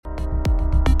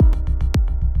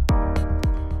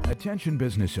Attention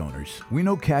business owners, we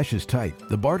know cash is tight.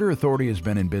 The Barter Authority has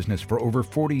been in business for over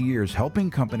 40 years,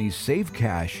 helping companies save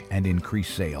cash and increase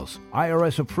sales.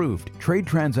 IRS approved, trade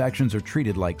transactions are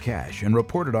treated like cash and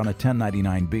reported on a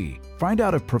 1099-B. Find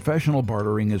out if professional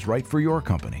bartering is right for your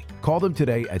company. Call them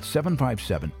today at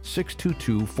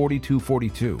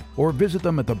 757-622-4242 or visit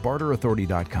them at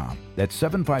thebarterauthority.com. That's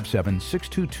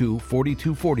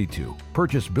 757-622-4242.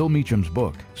 Purchase Bill Meacham's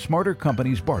book,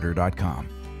 SmarterCompaniesBarter.com.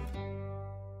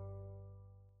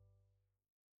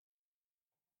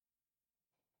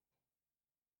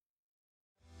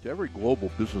 To every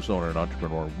global business owner and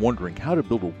entrepreneur wondering how to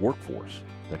build a workforce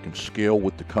that can scale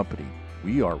with the company,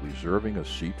 we are reserving a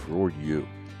seat for you.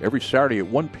 Every Saturday at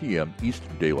 1 p.m.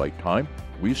 Eastern Daylight Time,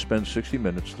 we spend 60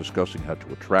 minutes discussing how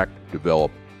to attract,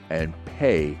 develop, and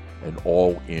pay an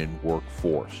all-in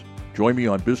workforce. Join me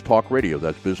on Biz Talk Radio,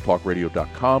 that's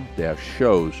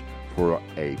biztalkradio.com/shows, for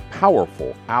a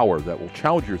powerful hour that will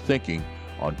challenge your thinking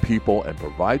on people and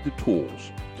provide the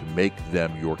tools to make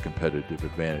them your competitive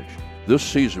advantage. This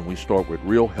season, we start with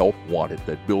Real Help Wanted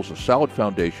that builds a solid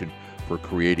foundation for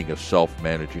creating a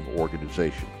self-managing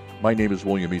organization. My name is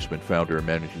William Eastman, founder and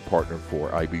managing partner for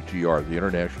IBGR, the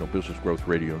International Business Growth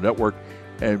Radio Network,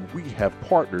 and we have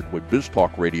partnered with Biz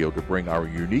Talk Radio to bring our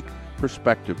unique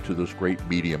perspective to this great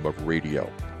medium of radio.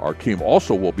 Our team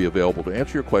also will be available to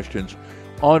answer your questions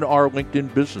on our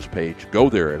LinkedIn business page. Go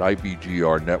there at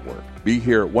IBGR Network. Be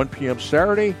here at 1 p.m.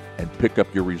 Saturday and pick up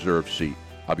your reserved seat.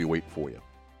 I'll be waiting for you.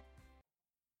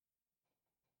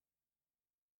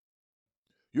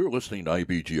 You're listening to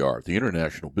IBGR, the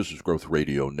International Business Growth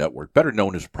Radio Network, better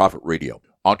known as Profit Radio.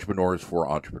 Entrepreneurs for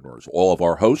entrepreneurs. All of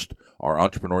our hosts are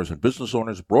entrepreneurs and business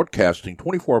owners broadcasting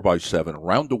 24/7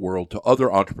 around the world to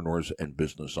other entrepreneurs and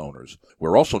business owners.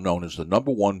 We're also known as the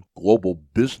 #1 global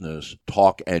business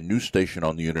talk and news station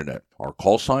on the internet. Our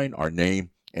call sign, our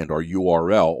name, and our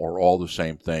URL are all the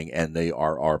same thing, and they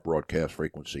are our broadcast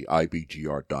frequency,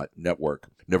 ibgr.network.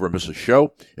 Never miss a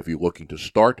show if you're looking to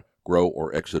start, grow,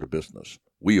 or exit a business.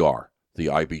 We are the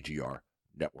IBGR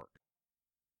Network.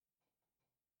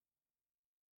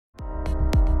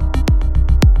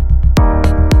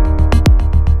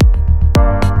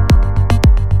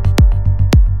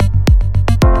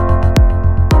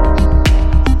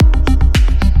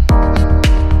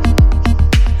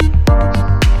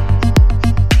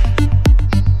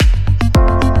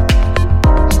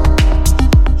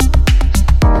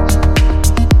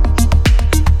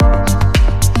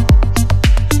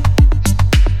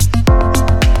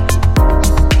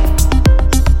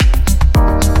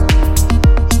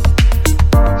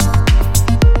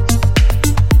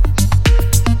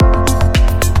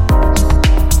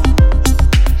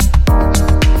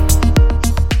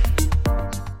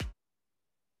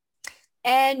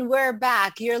 And we're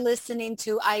back. You're listening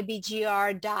to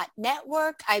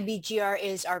IBGR.network. IBGR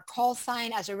is our call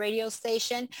sign as a radio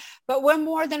station, but we're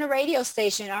more than a radio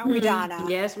station, aren't we, Donna?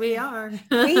 Yes, we are.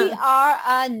 We are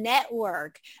a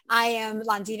network. I am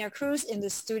Londina Cruz in the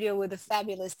studio with the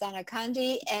fabulous Donna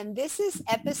Kunde, and this is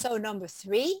episode number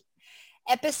 3.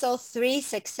 Episode 3,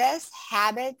 Success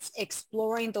Habits,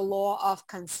 Exploring the Law of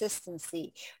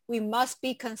Consistency. We must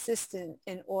be consistent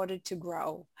in order to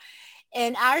grow.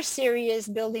 In our series,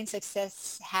 Building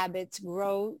Success Habits,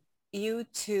 grow you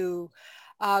to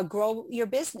grow your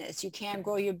business. You can't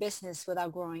grow your business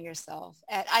without growing yourself.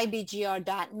 At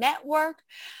ibgr.network,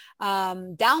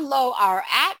 download our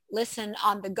app, listen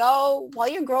on the go while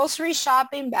you're grocery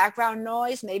shopping, background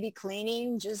noise, maybe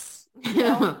cleaning, just,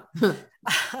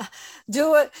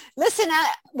 do it. Listen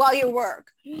while you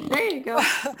work. There you go.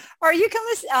 Or you can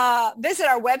visit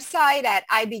our website at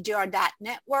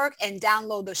ibgr.network and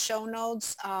download the show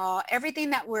notes.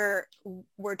 Everything that we're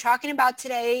talking about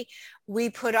today, we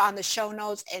put on the show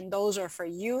notes, and those are for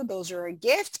you. Those are a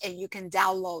gift, and you can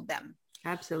download them.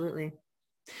 Absolutely.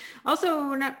 Also,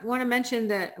 I want to mention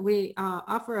that we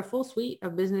offer a full suite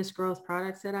of business growth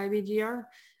products at IBGR.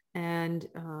 And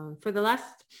for the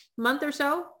last month or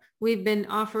so, we've been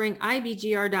offering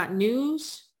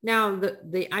ibgr.news. Now,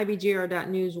 the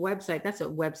ibgr.news website, that's a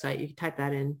website. You can type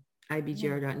that in,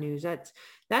 ibgr.news.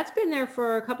 That's been there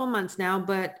for a couple months now,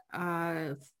 but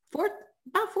about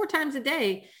 4 times a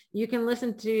day, you can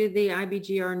listen to the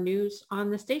IBGR news on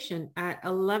the station at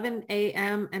 11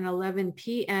 a.m. and 11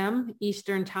 p.m.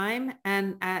 Eastern time,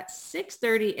 and at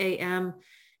 6:30 a.m.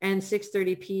 and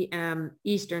 6:30 p.m.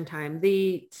 Eastern time.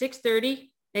 The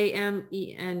 6:30 a.m.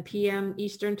 and p.m.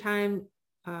 Eastern time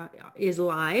is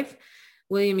live.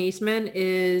 William Eastman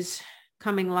is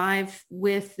coming live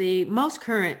with the most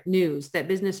current news that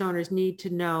business owners need to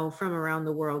know from around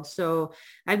the world. So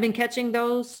I've been catching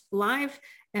those live,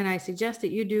 and I suggest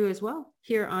that you do as well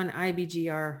here on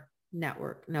IBGR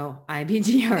network. No,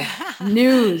 IBGR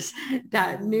news,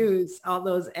 that news, all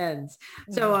those ends.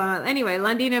 So anyway,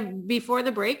 Londina, before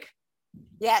the break,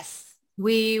 yes,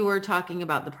 we were talking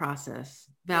about the process,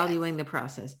 valuing the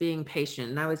process, being patient.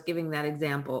 And I was giving that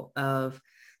example of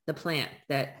the plant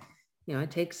that, you know,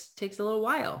 it takes a little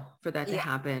while for that to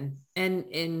happen.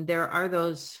 And there are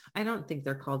those, I don't think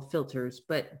they're called filters,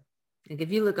 but like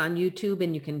if you look on YouTube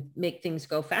and you can make things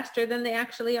go faster than they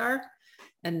actually are,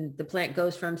 and the plant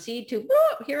goes from seed to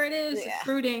here it is,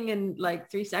 fruiting in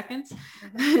like 3 seconds.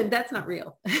 That's not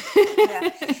real.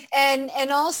 And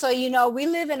also, you know, we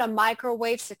live in a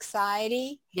microwave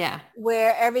society.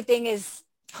 Where everything is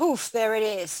poof, there it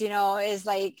is, you know, is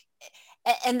like,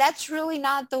 and that's really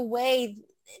not the way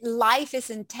life is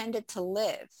intended to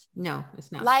live. No,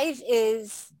 it's not. Life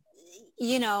is,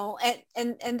 you know,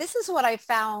 and this is what I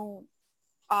found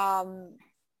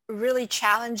really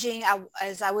challenging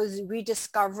as I was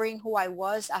rediscovering who I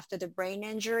was after the brain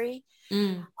injury,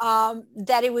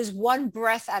 that it was one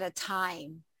breath at a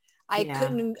time. I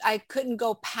couldn't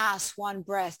go past one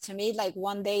breath. To me, like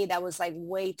one day that was like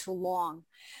way too long.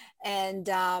 And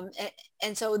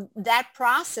so that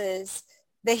process,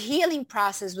 the healing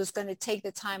process, was going to take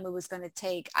the time it was going to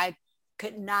take. I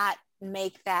could not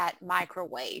make that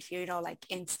microwave, you know, like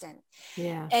instant.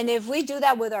 And if we do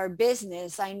that with our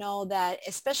business, I know that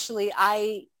especially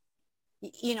I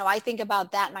think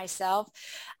about that myself.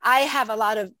 I have a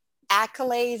lot of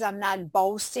accolades. I'm not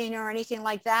boasting or anything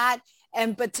like that.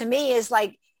 But to me, it's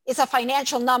like, it's a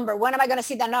financial number. When am I going to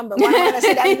see that number? When am I going to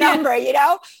see that number, you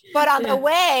know? But on the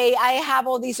way, I have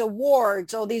all these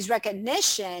awards, all these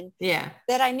recognition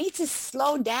that I need to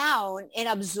slow down and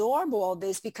absorb all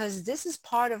this, because this is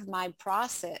part of my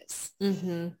process.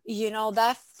 You know,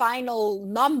 that final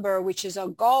number, which is a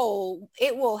goal,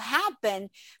 it will happen,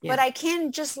 but I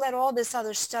can't just let all this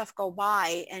other stuff go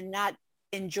by and not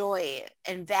enjoy it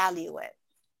and value it.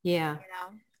 You know?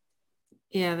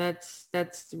 Yeah,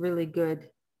 that's really good.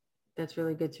 That's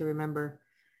really good to remember.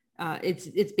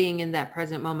 It's being in that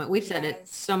present moment. We've said it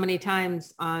so many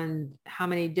times on how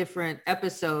many different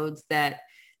episodes that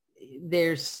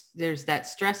there's that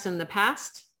stress in the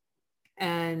past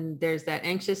and there's that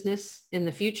anxiousness in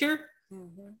the future.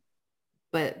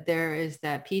 But there is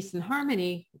that peace and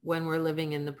harmony when we're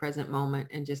living in the present moment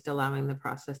and just allowing the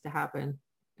process to happen.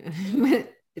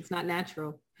 It's not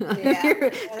natural.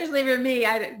 Especially for me,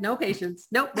 no patience.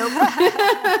 Nope.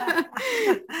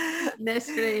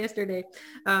 Yesterday.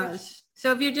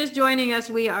 So if you're just joining us,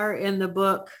 we are in the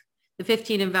book, The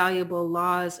 15 Invaluable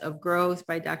Laws of Growth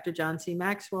by Dr. John C.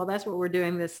 Maxwell. That's what we're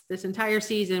doing this entire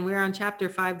season. We're on chapter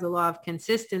 5, the law of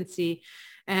consistency.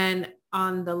 And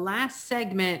on the last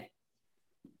segment,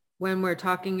 when we're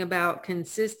talking about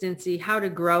consistency, how to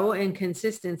grow in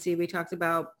consistency, we talked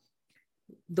about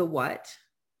the what.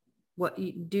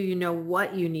 Do you know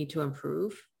what you need to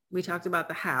improve? We talked about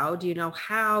the how. Do you know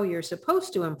how you're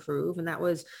supposed to improve? And that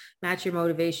was match your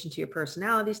motivation to your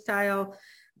personality style.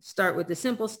 Start with the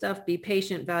simple stuff, be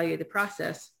patient, value the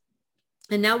process.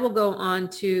 And now we'll go on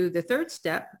to the third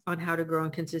step on how to grow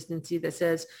in consistency that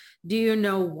says, do you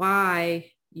know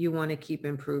why you want to keep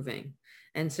improving?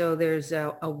 And so there's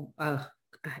a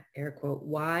air quote,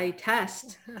 why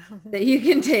test that you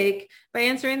can take by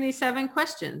answering these 7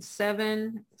 questions,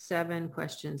 seven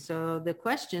questions. So the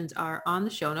questions are on the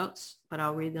show notes, but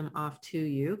I'll read them off to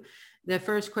you. The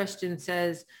first question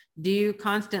says, do you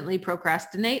constantly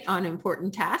procrastinate on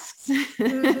important tasks?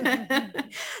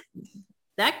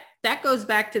 That goes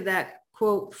back to that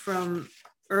quote from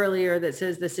earlier that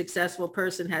says the successful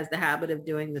person has the habit of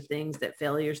doing the things that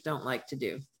failures don't like to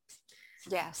do.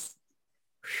 Yes.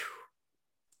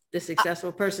 The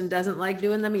successful person doesn't like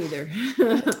doing them either.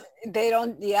 They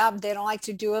don't like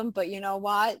to do them, but you know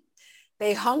what?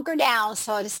 They hunker down,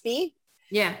 so to speak.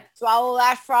 Swallow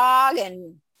that frog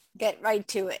and get right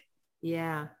to it.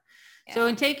 So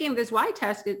in taking this why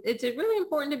test, it's really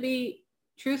important to be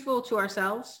truthful to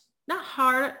ourselves, not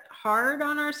hard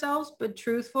on ourselves, but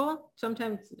truthful.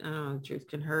 Sometimes truth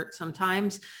can hurt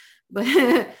sometimes, but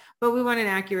we want an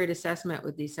accurate assessment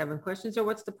with these 7 questions. So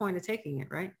what's the point of taking it,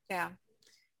 right?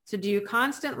 So do you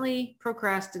constantly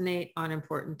procrastinate on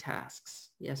important tasks?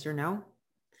 Yes or no?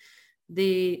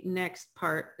 The next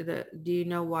part, do you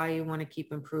know why you want to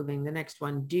keep improving? The next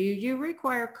one, do you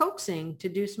require coaxing to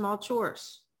do small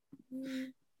chores?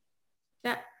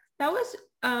 That was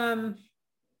a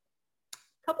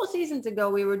couple seasons ago,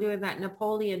 we were doing that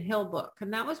Napoleon Hill book.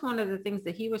 And that was one of the things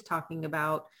that he was talking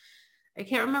about. I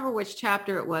can't remember which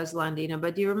chapter it was, Londina,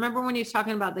 but do you remember when he was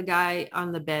talking about the guy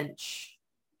on the bench?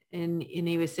 And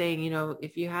he was saying, you know,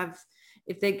 if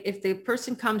the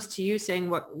person comes to you saying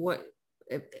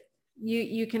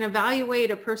you can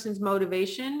evaluate a person's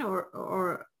motivation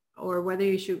or whether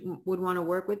you would want to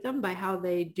work with them by how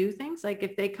they do things. Like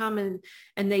if they come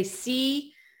and they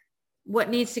see what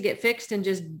needs to get fixed and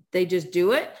they just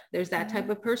do it. There's that type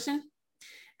of person.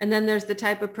 And then there's the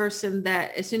type of person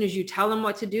that as soon as you tell them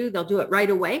what to do, they'll do it right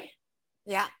away.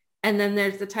 Yeah. And then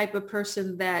there's the type of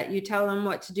person that you tell them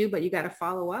what to do, but you got to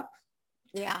follow up.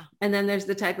 Yeah. And then there's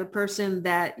the type of person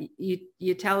that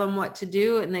you tell them what to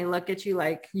do and they look at you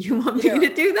like, you want me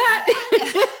to do that?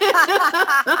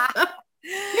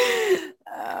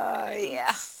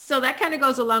 Yeah. So that kind of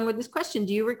goes along with this question.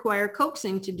 Do you require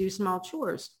coaxing to do small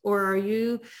chores? Or are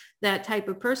you that type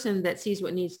of person that sees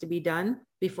what needs to be done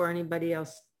before anybody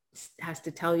else has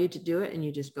to tell you to do it and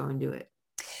you just go and do it?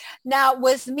 Now,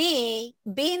 with me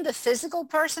being the physical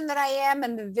person that I am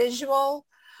and the visual,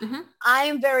 I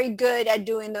am very good at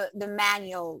doing the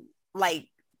manual, like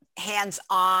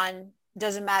hands-on,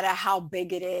 doesn't matter how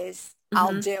big it is,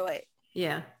 I'll do it.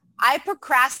 Yeah. I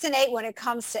procrastinate when it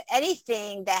comes to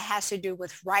anything that has to do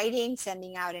with writing,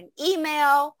 sending out an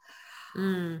email,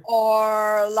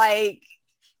 or like,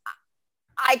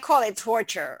 I call it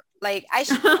torture. Like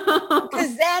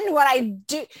because then what I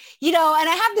do, and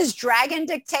I have this dragon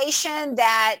dictation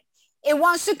that it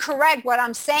wants to correct what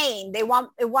I'm saying. It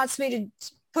wants me to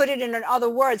put it in other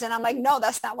words. And I'm like, no,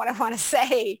 that's not what I want to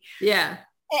say. Yeah.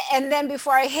 And then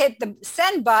before I hit the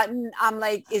send button, I'm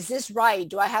like, is this right?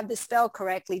 Do I have this spelled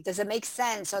correctly? Does it make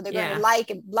sense? Are they going to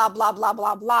like it? Blah, blah, blah,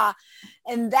 blah, blah.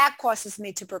 And that causes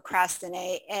me to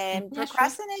procrastinate. And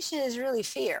procrastination is really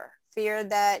fear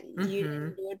that you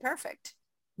didn't do it perfect.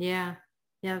 Yeah.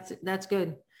 Yeah. That's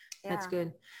good. Yeah. That's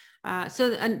good.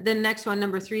 So the next one,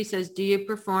 number 3 says, do you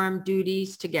perform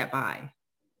duties to get by?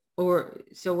 Or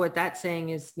so what that's saying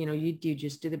is, you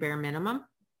just do the bare minimum,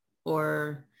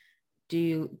 or do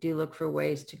you look for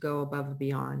ways to go above and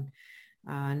beyond?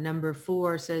 Number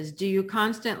 4 says, do you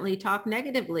constantly talk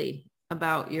negatively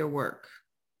about your work?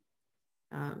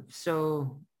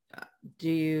 Do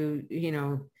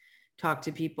you, talk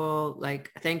to people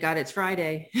like, thank God it's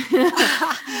Friday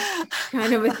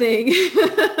kind of a thing?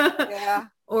 Yeah.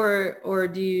 Or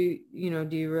do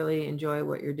you really enjoy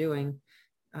what you're doing?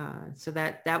 So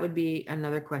that would be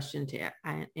another question to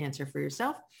answer for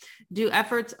yourself. Do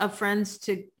efforts of friends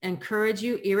to encourage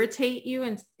you irritate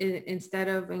you instead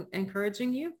of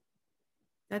encouraging you?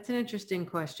 That's an interesting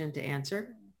question to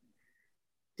answer.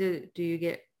 Do you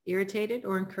get irritated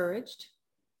or encouraged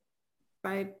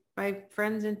by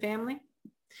friends and family?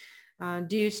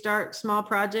 Do you start small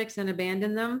projects and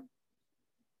abandon them?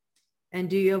 And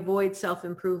do you avoid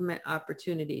self-improvement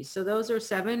opportunities? So those are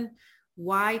 7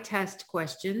 why test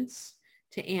questions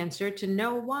to answer to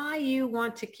know why you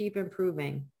want to keep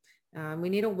improving. We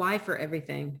need a why for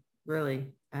everything, really.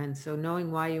 And so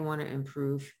knowing why you want to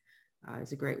improve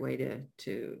is a great way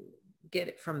to get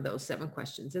it from those 7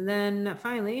 questions. And then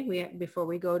finally, before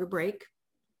we go to break,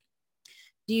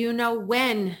 do you know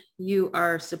when you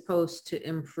are supposed to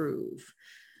improve?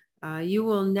 You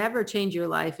will never change your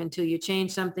life until you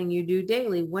change something you do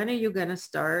daily. When are you going to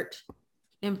start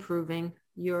improving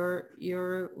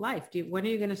your life? When are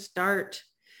you going to start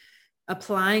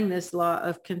applying this law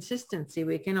of consistency?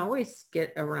 We can always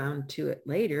get around to it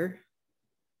later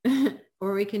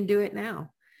or we can do it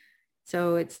now.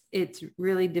 So it's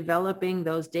really developing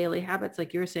those daily habits.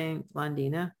 Like you're saying,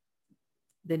 Londina,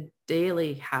 the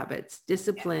daily habits,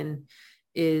 discipline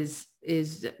is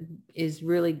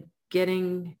really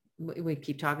getting, we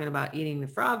keep talking about eating the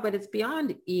frog, but it's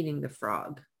beyond eating the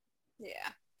frog. Yeah.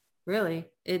 Really.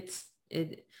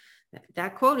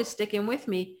 That quote is sticking with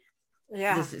me.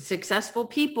 Yeah. The successful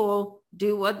people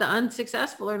do what the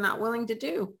unsuccessful are not willing to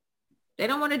do. They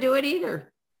don't want to do it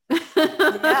either.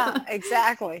 Yeah,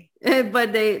 exactly.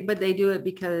 But they do it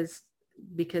because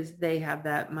they have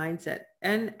that mindset.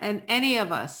 And any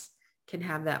of us can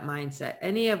have that mindset.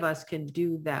 Any of us can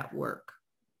do that work.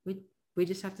 We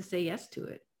just have to say yes to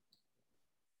it.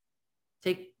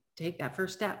 Take that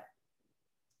first step.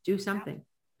 Do something.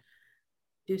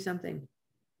 Do something.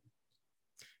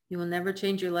 You will never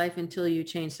change your life until you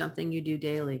change something you do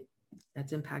daily.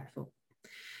 That's impactful. All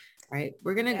right.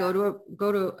 We're going to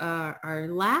go to our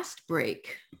last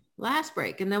break.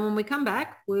 And then when we come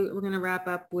back, we're going to wrap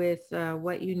up with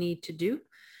what you need to do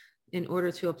in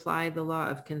order to apply the law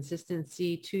of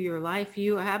consistency to your life.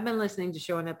 You have been listening to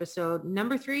show and episode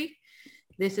number 3.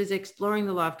 This is Exploring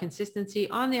the Law of Consistency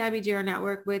on the IBGR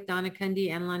Network with Donna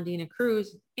Kunde and Londina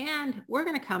Cruz. And we're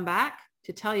going to come back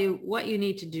to tell you what you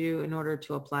need to do in order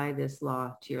to apply this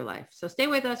law to your life. So stay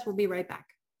with us. We'll be right back.